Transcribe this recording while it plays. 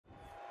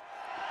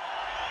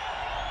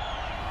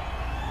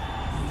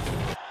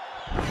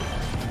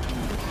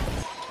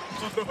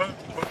Oh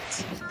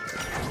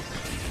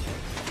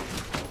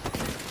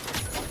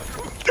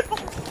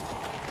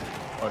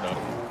no.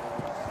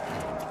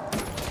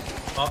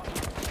 Oh.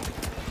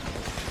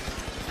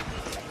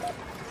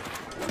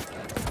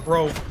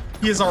 Bro,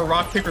 he is our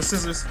rock, paper,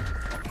 scissors.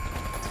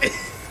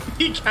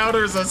 He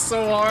counters us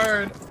so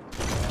hard.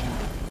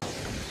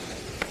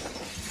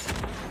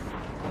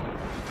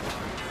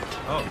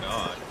 Oh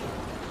god.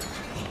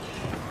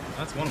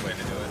 That's one way to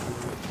do it.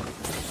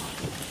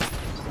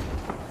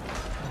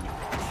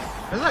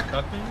 Does that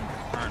cut me?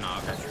 Or no,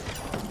 okay.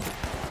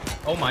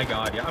 Oh my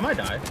god, yeah, I might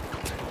die.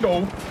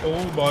 No.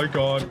 Oh my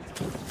god.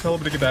 Tell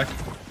him to get back.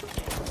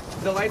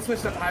 The light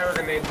switch to pyro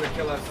grenades would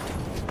kill us.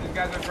 These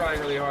guys are trying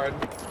really hard.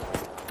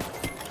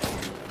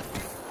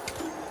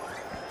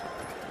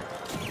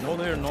 No,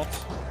 they're not.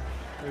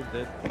 They're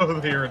dead. Oh,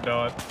 they're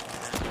not.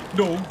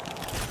 No.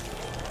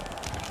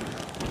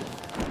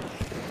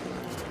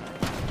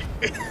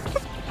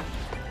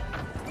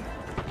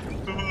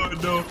 Oh,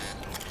 no.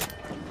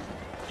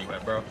 You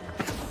went, bro.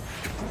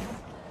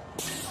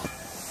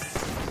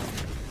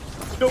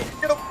 No,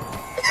 get him.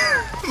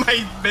 My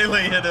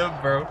melee hit him,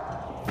 bro.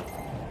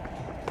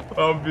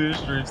 I'm being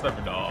stream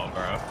sniper. No,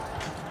 bro.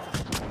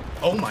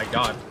 Oh my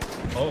god.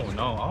 Oh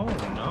no. Oh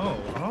no.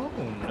 Oh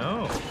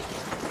no.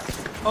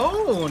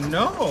 Oh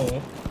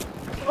no.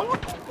 Oh.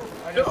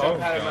 I just Oh,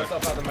 patted God.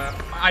 myself out the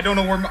map. I don't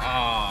know where my.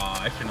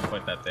 Ah, I shouldn't have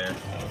put that there.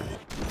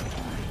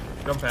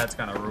 Jump pads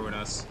kind of ruin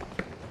us.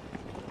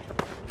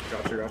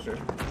 Gotcha, gotcha.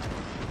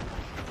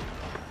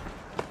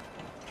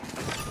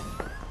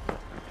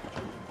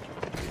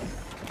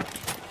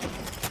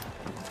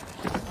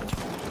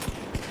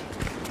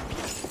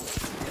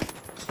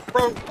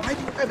 Bro, why do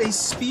you have a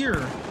spear?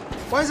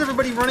 Why is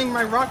everybody running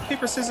my rock,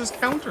 paper, scissors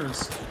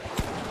counters?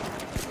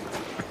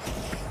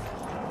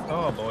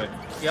 Oh boy.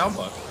 Yeah, I'm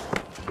fucked.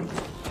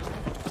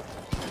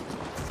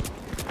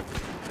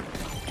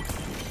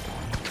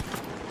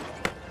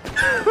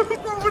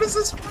 Bro, what is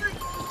this fight?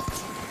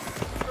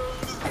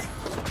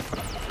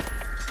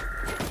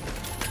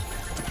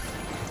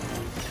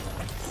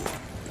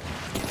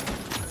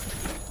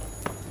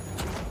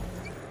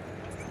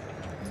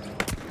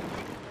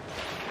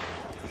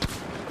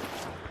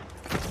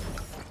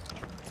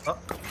 Oh.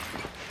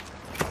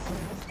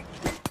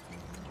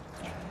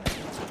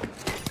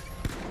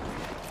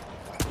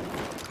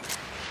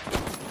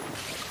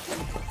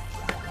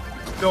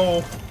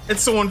 No,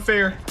 it's so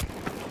unfair.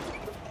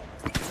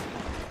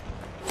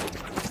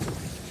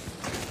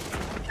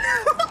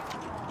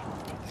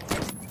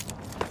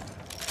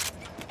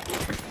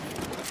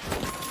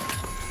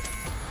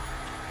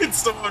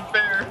 It's so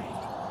unfair.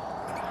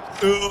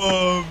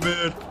 Oh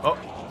man. Oh.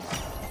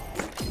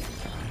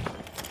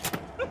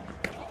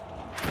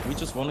 We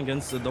just won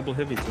against the double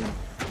heavy team.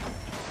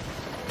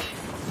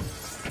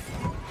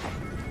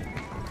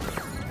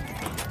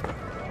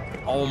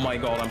 Oh my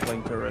god, I'm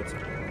playing turret.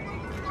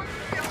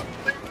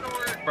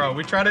 Bro,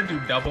 we try to do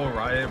double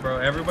Riot, bro.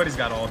 Everybody's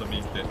got all the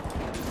meat shit.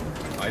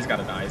 Oh, he's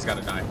gotta die. He's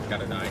gotta die. He's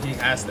gotta die. He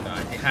has to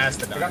die. He has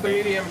to die. I got the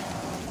medium.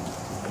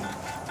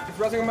 He's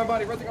resting on my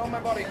body, resting on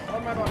my body,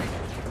 on my body.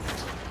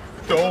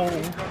 No.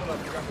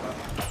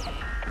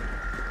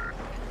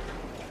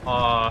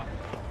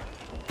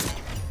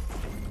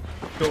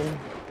 No.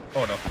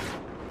 Oh no.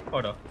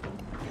 Oh no.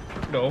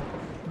 No.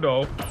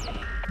 No.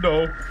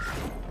 No.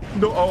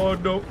 No. Oh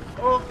no.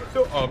 Oh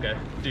no. Oh, okay.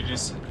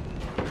 GG's.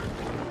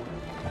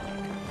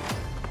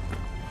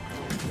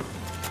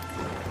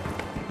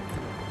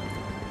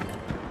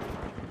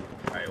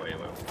 Alright, wait.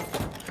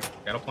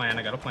 Got a plan.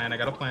 I got a plan. I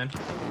got a plan.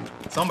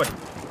 Somebody.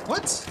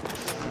 What?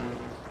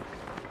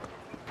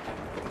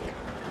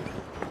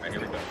 Alright,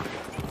 here we go.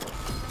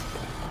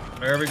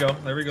 There we go.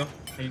 There we go.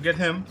 Can you get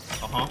him?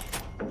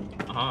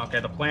 Okay,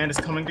 the plan is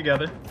coming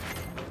together.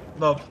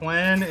 The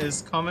plan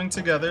is coming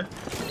together.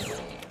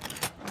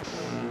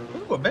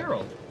 Ooh, a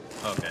barrel.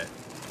 Okay.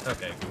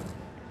 Okay.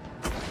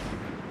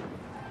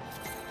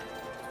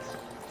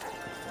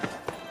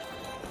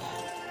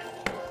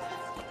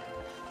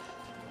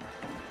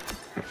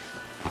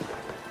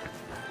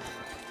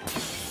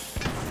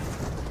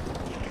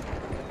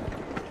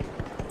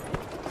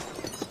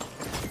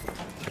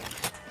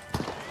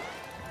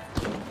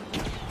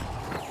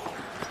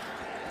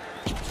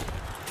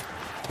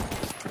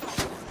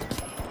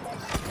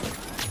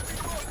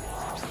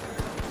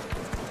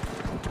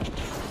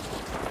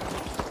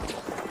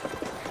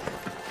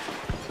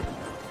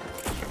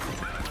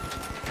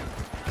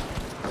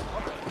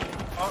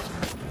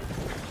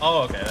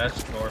 Oh, okay,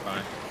 that's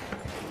horrifying.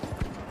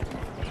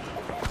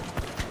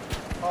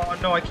 Oh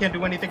no, I can't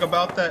do anything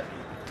about that.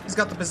 He's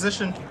got the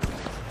position.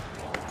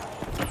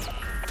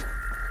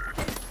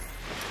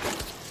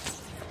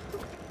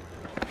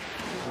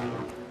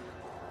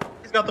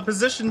 He's got the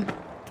position.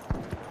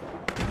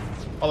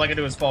 All I can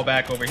do is fall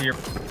back over here.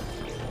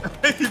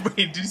 Wait,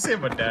 did you say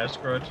I'm a dash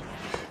crunch?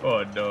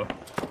 Oh no.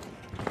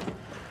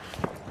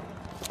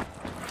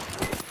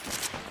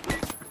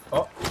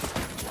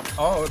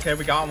 Oh, okay,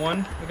 we got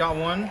one. We got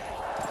one.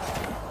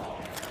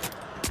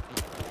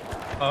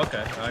 Oh,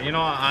 okay. You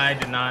know what? I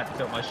did not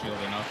tilt my shield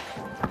enough.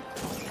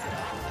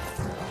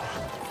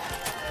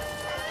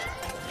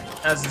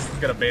 As this is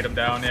gonna bait him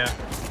down, yeah.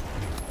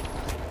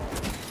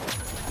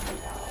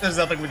 There's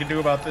nothing we can do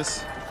about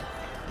this.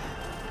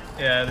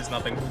 Yeah, there's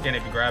nothing. We can't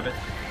even grab it.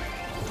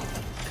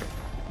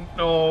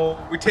 No,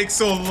 we take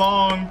so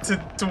long to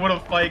win a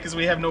fight because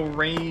we have no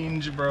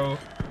range, bro.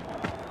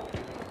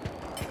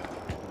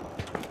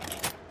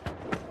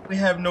 We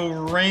have no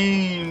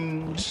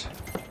range.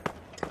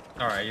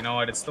 Alright, you know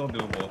what? It's still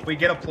doable. If we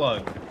get a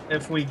plug.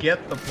 If we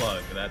get the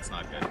plug, that's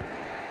not good.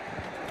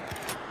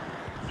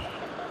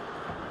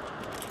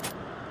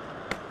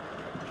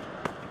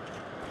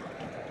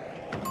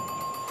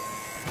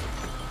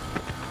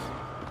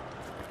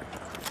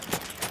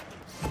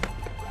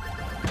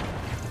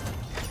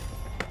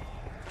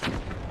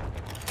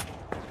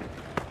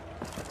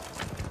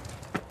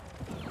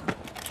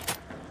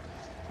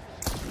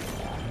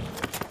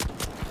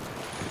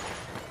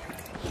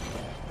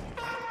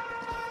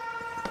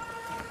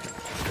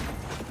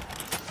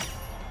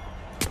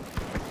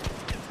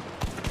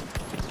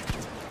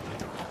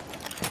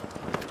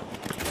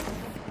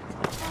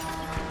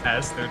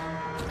 Bastard.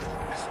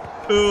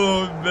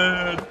 Oh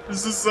man,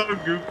 this is so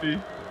goofy.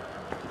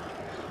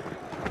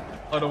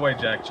 Oh no way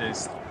Jack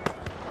chased.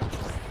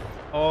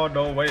 Oh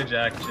no way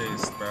Jack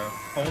chased, bro.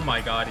 Oh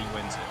my god, he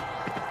wins it.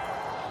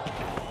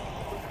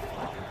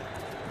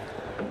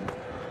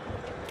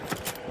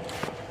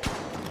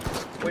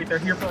 Wait, they're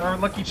here for our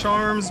Lucky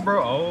Charms,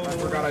 bro. Oh. I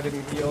forgot I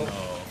didn't heal. No.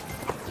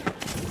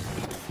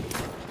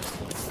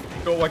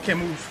 Go, I can't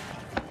move.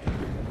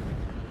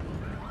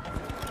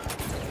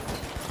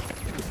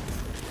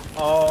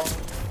 Oh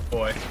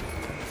boy.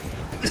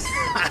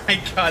 I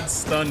got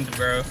stunned,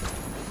 bro.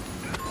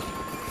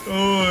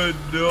 Oh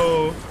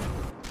no.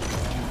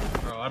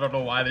 Bro, I don't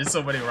know why there's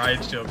so many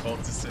Riot Shield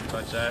cultists in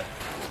my chat.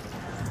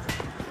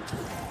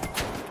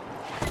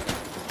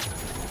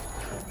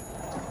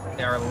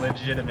 They are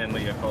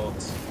legitimately a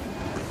cult.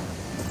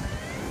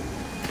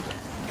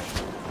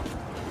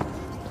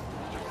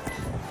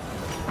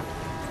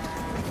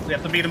 We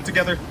have to beat them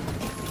together.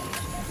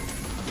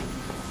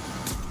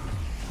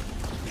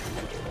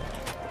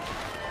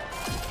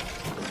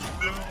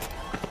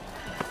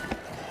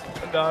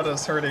 Not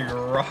us hurting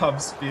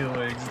Rob's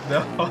feelings.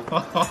 No.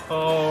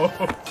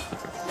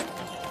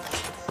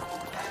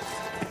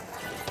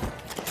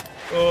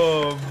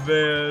 Oh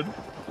man.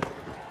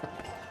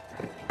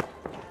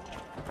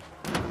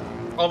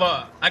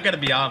 Although I gotta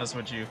be honest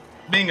with you,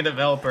 being a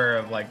developer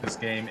of like this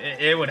game,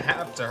 it would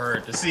have to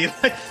hurt to see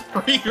like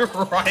 3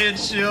 Riot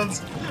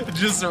Shields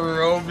just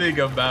roaming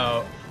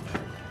about.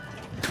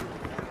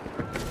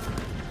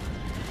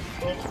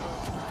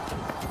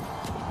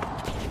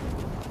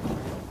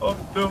 Oh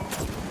no.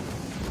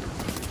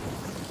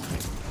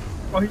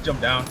 Oh, he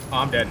jumped down. Oh,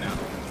 I'm dead now.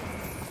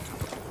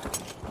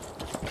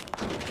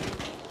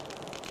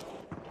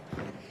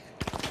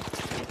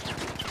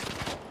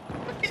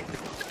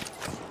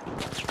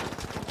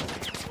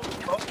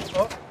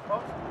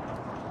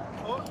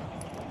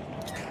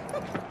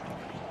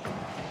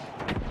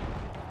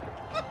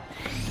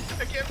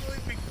 I can't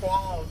believe we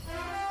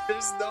qualified.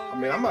 There's no. I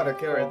mean, I'm about to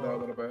carry it though a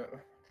little bit.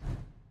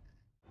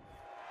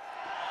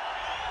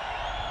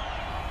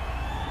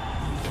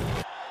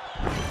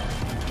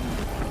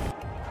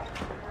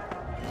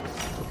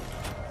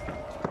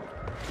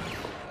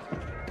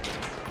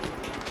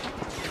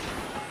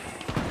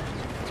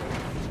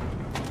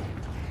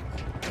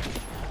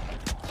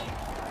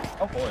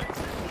 Oh boy.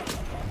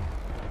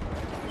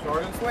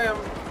 Short and slam.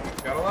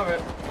 Gotta love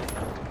it.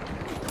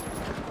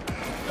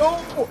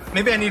 Oh!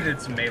 Maybe I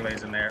needed some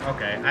melees in there.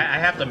 Okay, I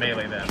have to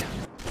melee them.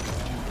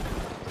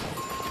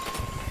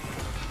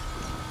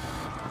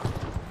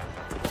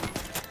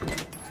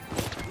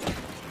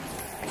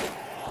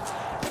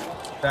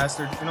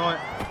 Bastard. You know what?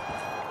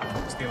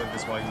 I'm stealing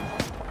this while you...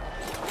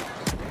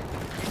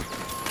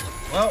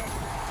 Well.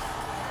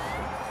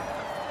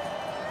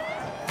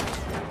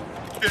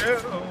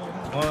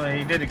 Well,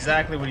 he did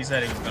exactly what he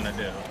said he was gonna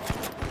do.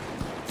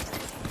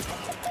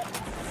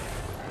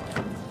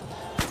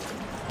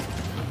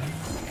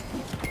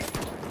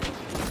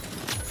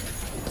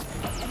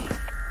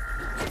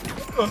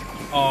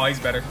 Oh, he's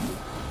better.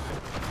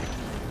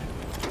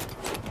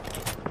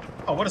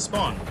 Oh, what a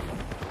spawn.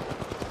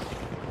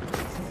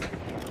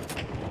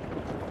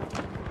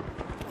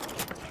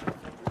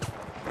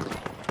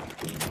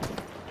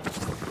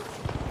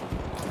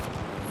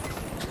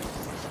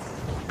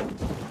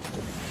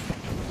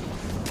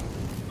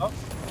 Oh.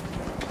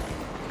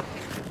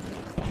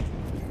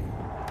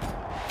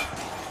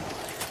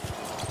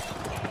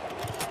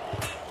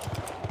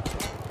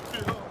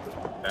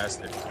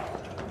 Bastard.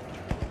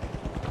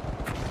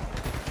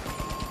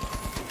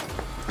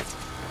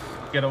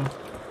 Get him.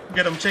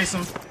 Get him. Chase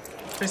him.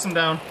 Chase him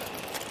down.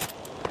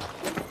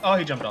 Oh,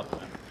 he jumped off the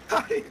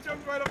mountain. He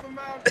jumped right up the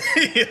mountain.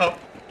 Yep.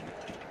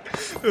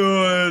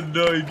 Oh,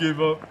 no, he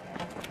gave up.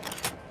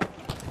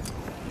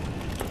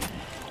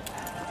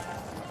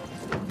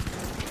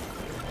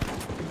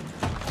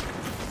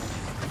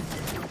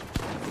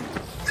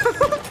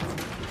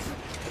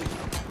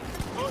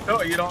 Oh,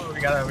 no, you don't.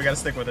 We gotta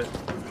stick with it.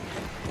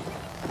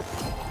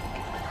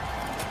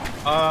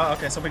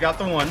 Okay, so we got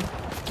the one.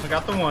 We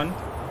got the one.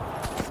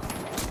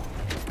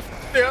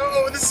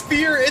 No, the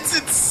spear, it's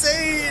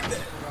insane!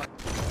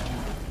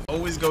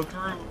 Always go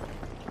through.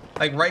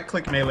 Like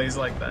right-click melees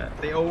like that.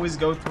 They always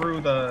go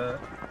through the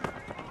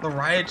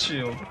riot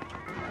shield.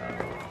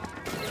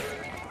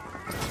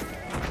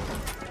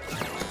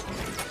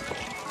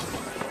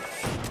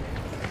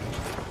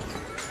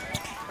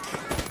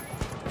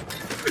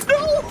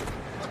 No!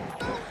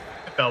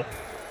 I fell.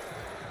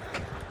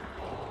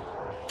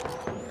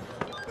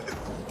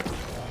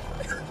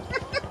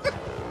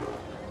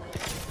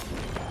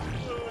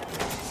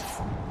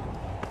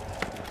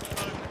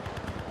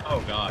 Oh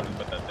god, we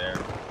put that there.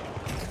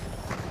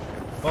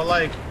 Well,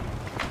 like,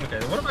 okay,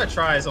 what if I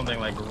try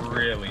something like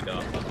really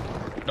dumb?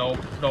 Nope,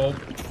 nope.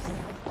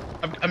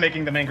 I'm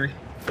making them angry.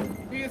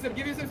 Give you some.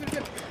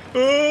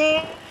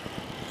 Oh,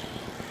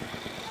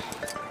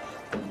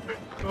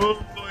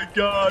 oh my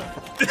god.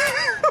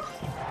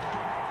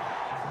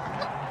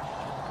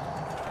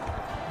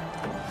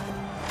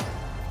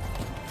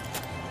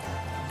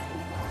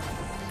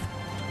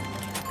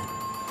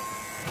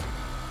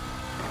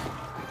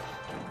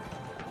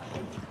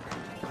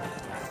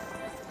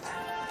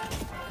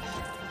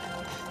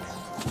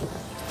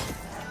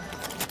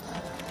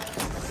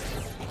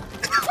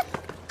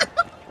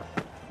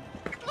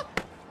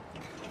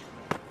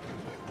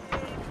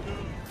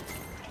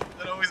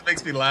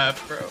 Makes me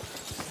laugh, bro.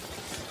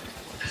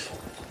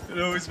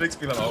 It always makes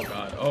me laugh. Oh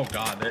god, oh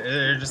god,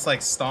 they're just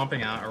like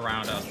stomping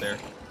around out there.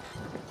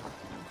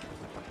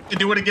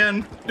 Do it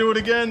again, do it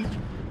again.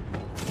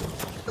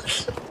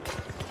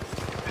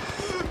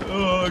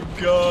 Oh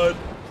god.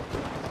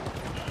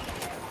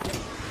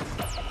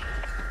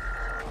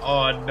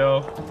 Oh no.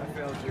 I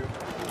failed you.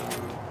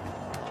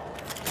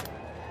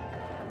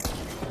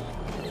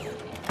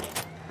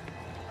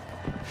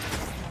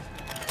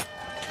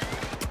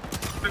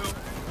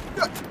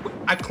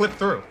 I clipped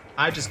through.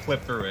 I just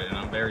clipped through it, and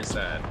I'm very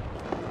sad.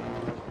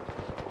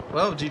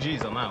 Well,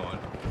 GG's on that one.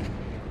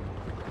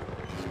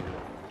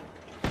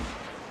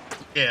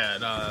 Yeah,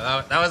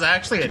 no, that was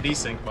actually a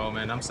desync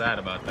moment. I'm sad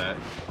about that.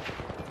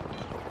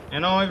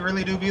 You know, I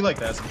really do be like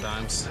that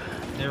sometimes.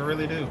 They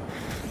really do.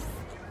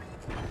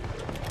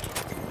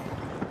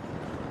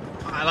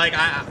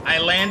 I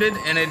landed,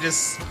 and it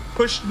just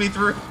pushed me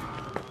through.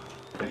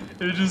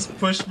 It just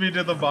pushed me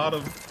to the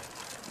bottom.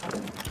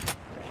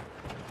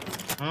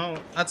 Oh,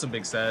 that's a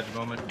big sad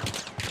moment.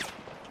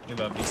 We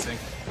love desync.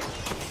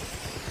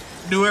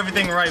 Do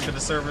everything right, but the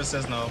server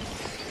says no.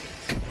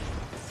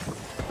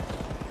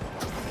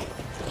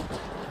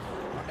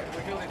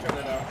 We killed each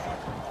other though.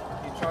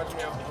 He charged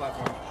me off the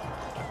platform.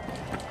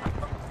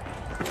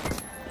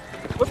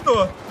 What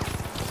the?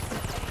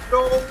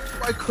 No,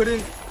 I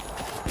couldn't.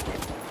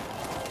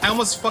 I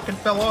almost fucking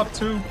fell off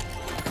too.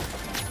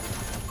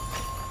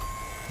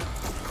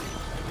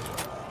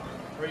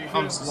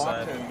 I'm so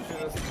sad. Him. You should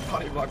have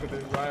body blocked with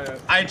his Riot.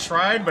 I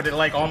tried, but it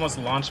like almost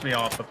launched me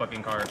off the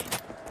fucking cart.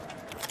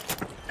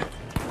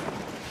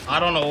 I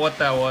don't know what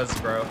that was,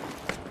 bro.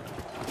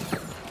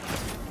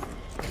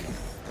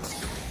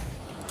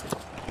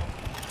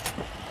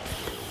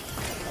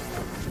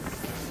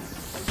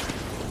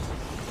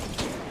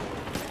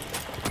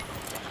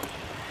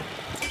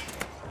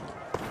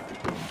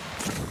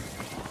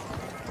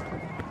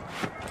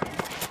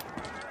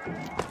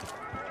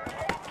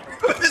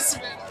 This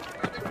man is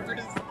running for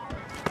his...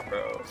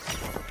 Bro.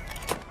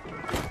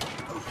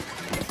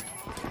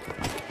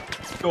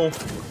 Go.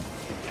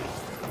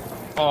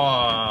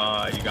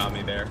 Oh, you got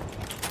me there.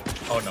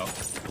 Oh no.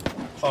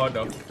 Oh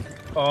no.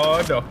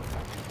 Oh no.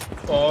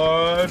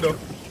 Oh no.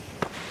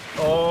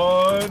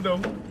 Oh no.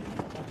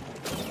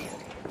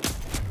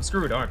 I'm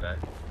screwed, aren't I?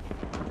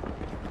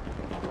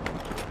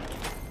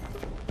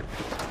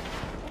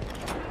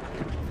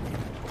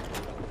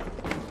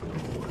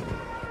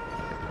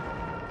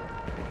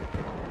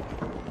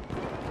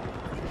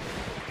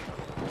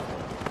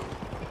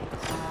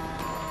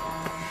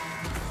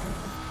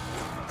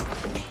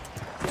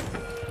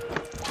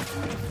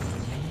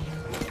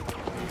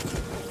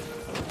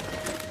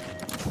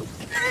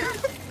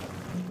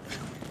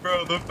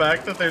 Bro, the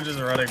fact that they're just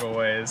running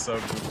away is so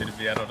goofy to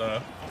me, I don't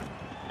know.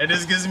 It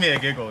just gives me a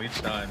giggle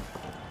each time.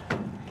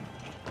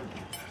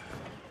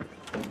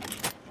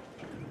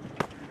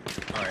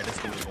 Alright, it's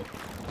doable.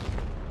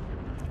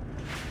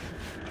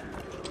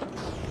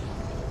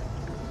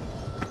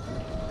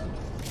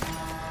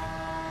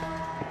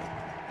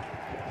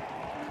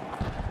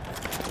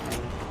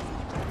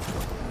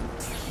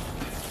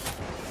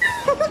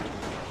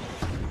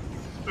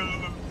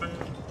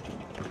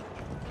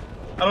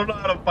 I don't know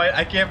how to fight.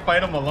 I can't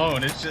fight him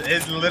alone. It's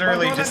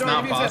literally just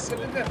not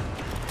possible. Got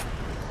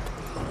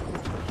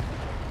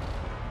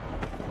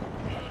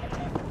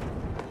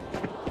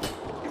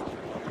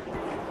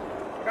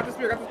the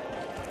spear, got the...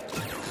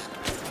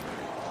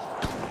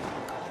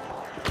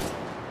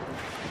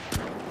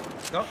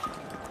 Go.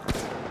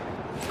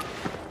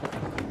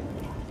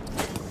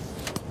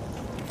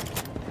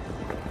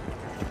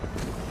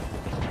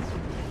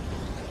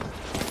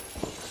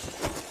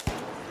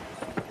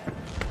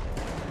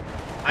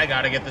 I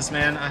gotta get this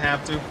man. I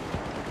have to.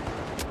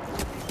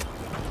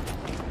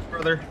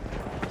 Brother.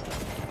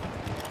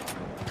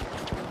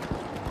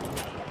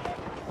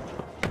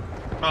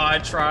 Oh, I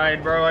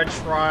tried, bro. I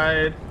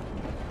tried.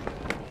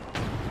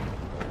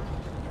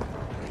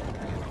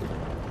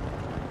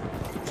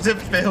 It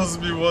fails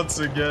me once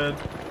again.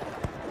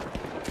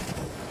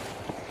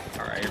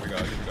 Alright, here we go,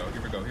 here we go,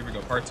 here we go, here we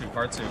go. Part two,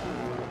 part two.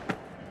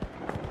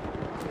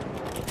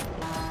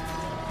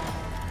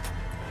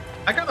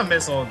 I gotta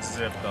miss old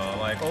Zip though.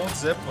 Like, old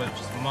Zip was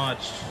just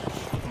much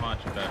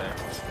better.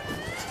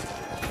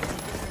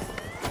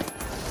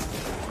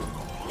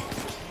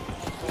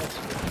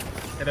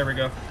 Okay, there we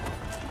go.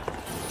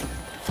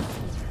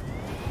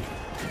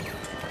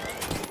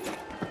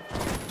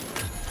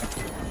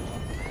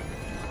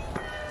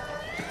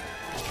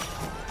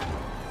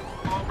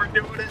 Oh, we're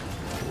doing it.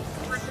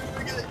 We're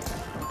doing it.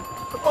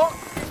 Oh!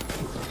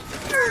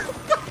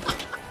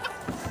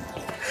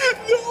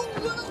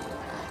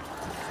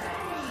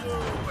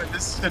 No.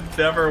 This should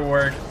never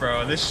work,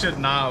 bro. This should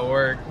not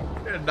work.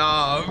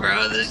 No,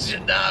 bro. This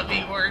should not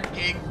be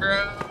working,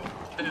 bro.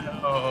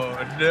 No,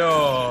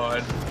 no,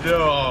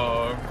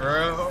 no,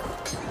 bro.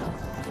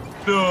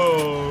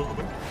 No.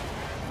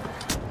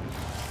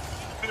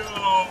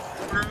 No,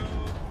 bro.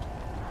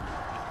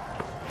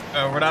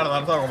 We're not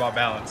allowed to talk about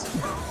balance.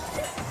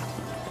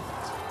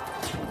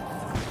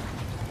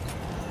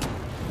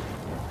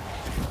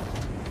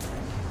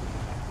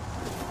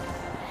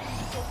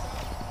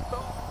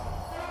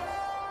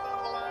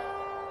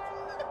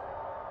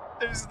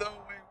 There's no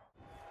way.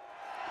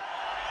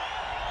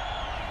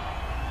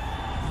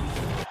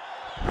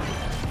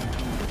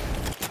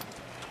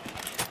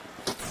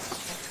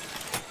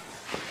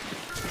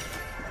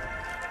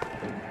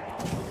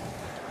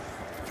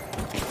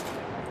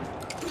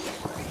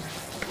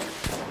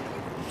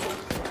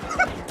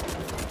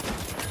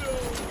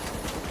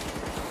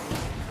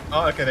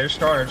 Oh, okay, there's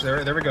charge.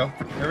 There we go.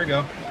 There we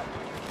go.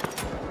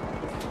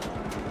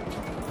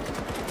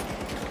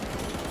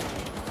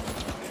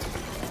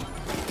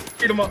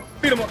 Beat him up.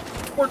 Beat him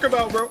up. Work him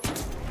out, bro.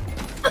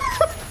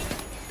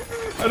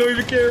 I don't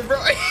even care, bro.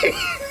 No,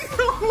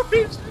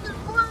 it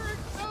shouldn't work.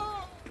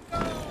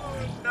 No,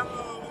 no,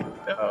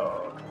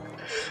 no,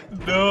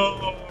 no,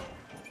 bro.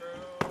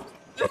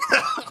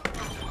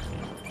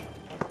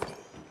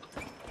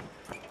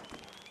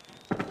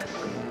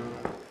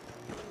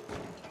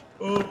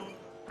 Oh.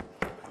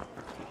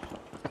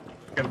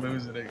 I'm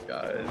losing it,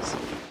 guys.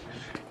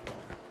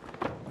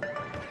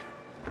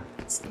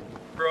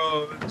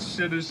 Bro, this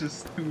shit is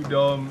just too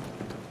dumb.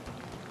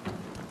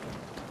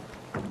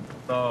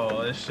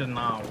 Oh, this should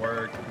not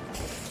work.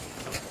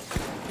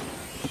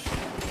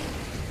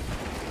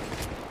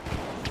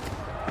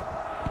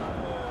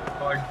 Oh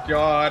my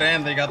god,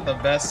 and they got the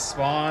best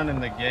spawn in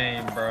the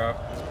game, bro.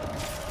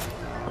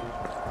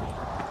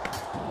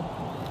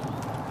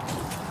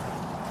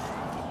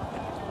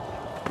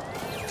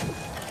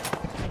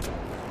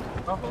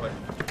 Oh boy.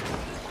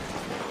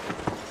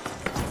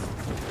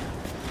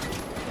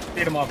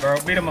 Beat him up, bro.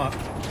 Beat him up.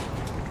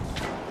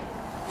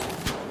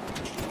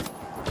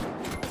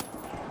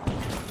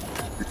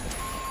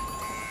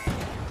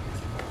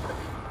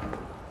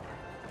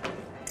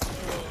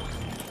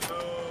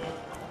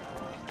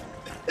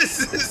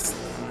 This is...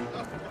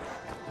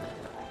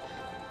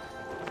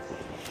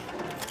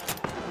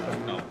 Oh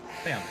no.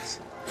 Damn this.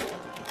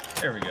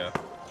 There we go.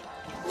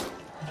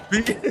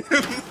 Beat him.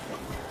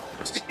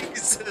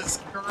 Jesus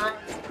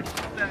Christ.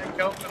 That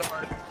going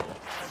hard.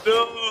 No.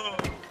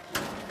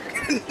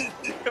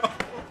 No.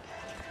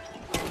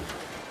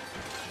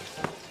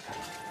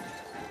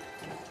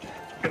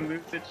 I can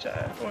lose the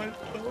chat.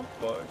 What the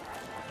fuck?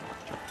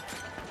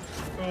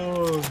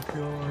 Oh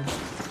god.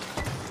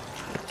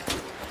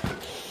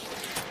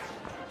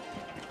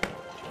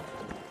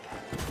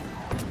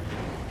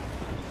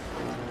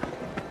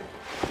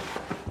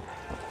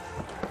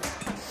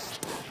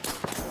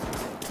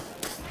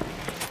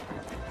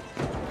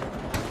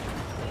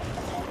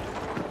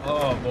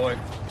 Oh boy.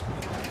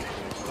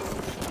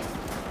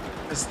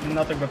 There's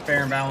nothing but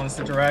fair and balanced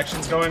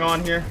interactions going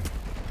on here.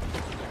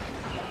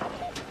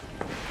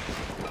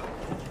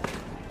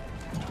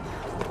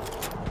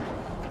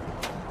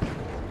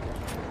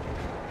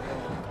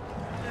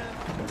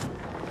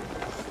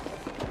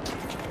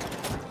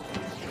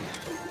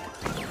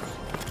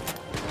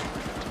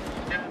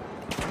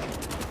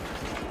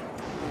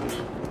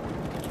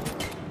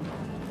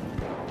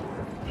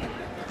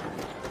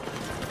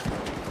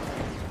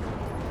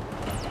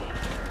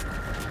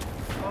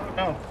 Oh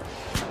no.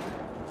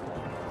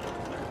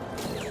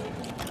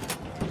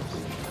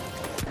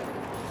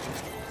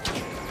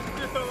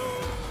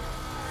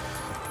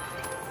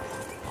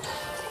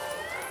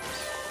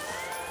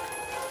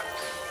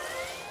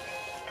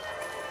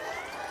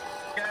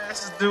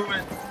 Gas is doing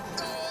it. Oh,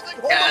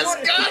 the gas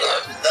got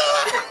him! No!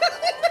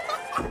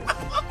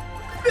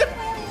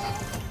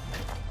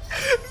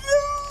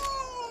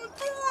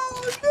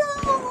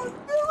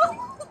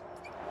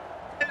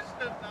 This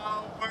should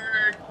not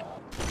work.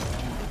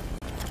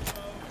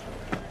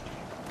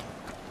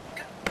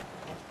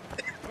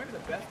 Maybe the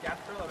best gas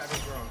grill I've ever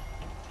grown.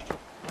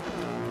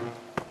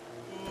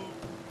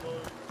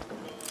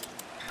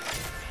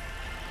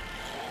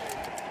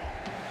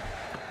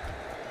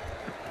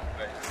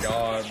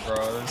 god,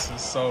 bro. This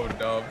is so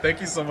dumb.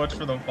 Thank you so much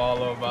for the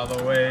follow, by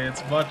the way.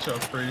 It's much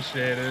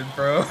appreciated,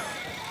 bro.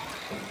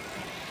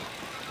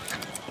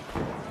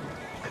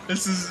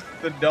 This is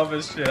the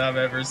dumbest shit I've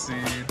ever seen.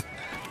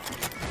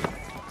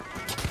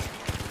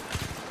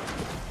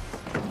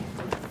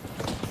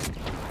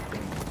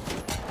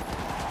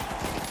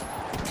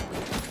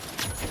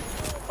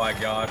 Oh my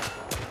god.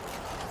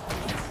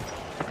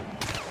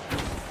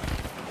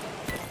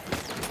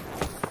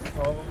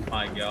 Oh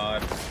my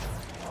god.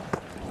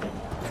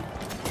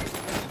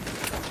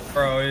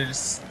 Bro, you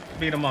just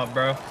beat him up,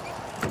 bro.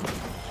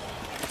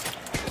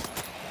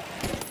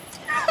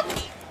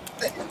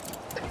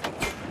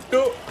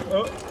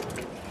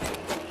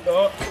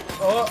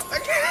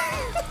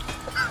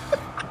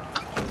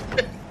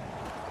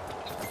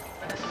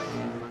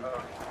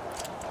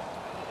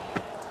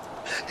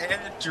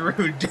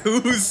 Andrew,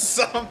 do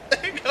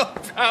something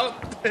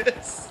about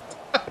this.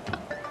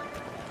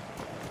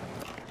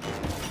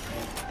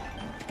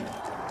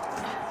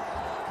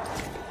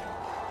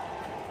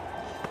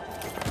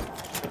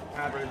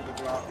 I'm ready to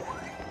drop.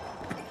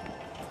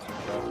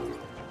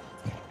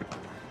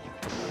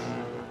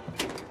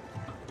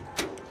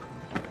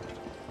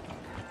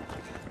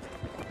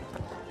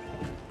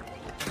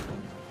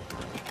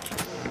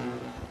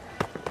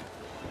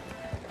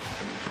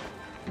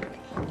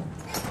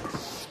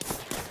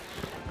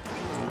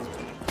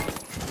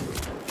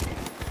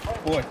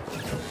 Boy.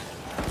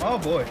 Oh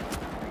boy.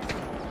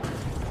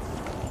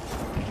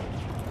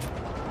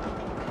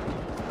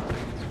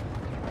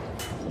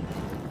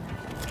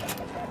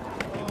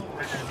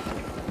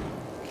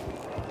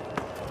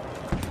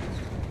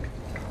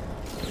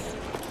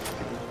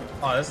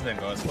 Oh, this didn't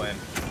go as planned.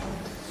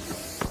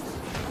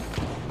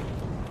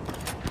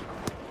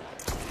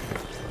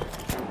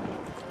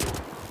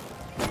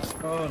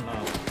 Oh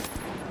no.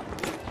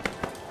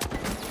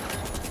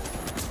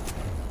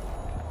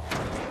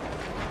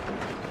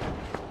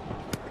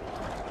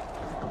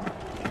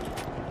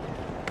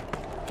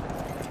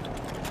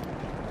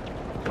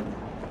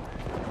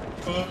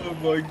 Oh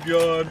my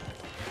god.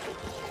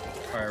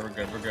 Alright, we're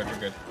good, we're good, we're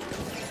good.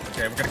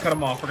 Okay, we're gonna cut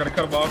him off, we're gonna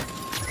cut him off.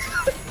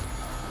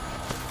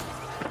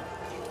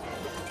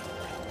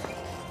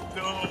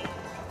 No,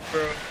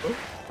 bro.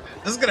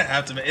 This is gonna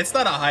have to make, it's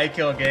not a high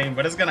kill game,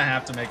 but it's gonna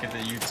have to make it to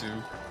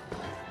YouTube.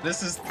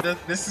 This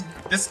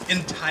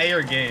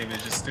entire game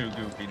is just too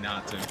goofy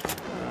not to.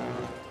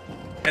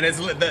 And it's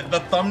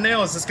the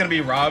thumbnail is just gonna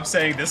be Rob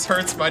saying this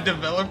hurts my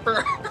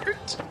developer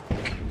heart.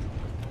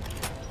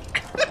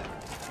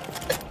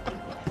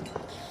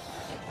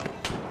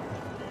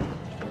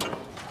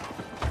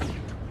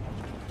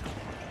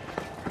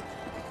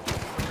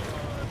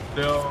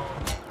 No.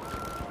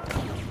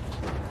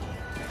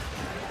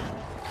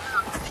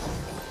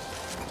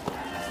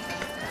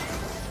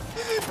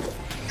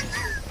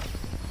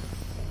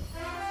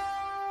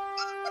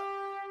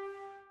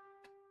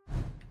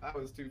 That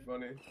was too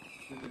funny.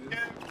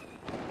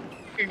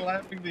 Fucking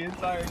laughing the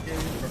entire game,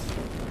 bro.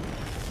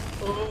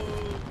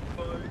 Oh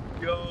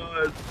my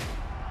god.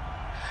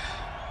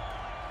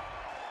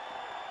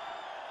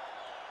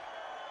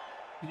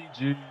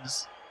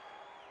 GG's.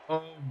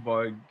 Oh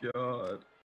my god.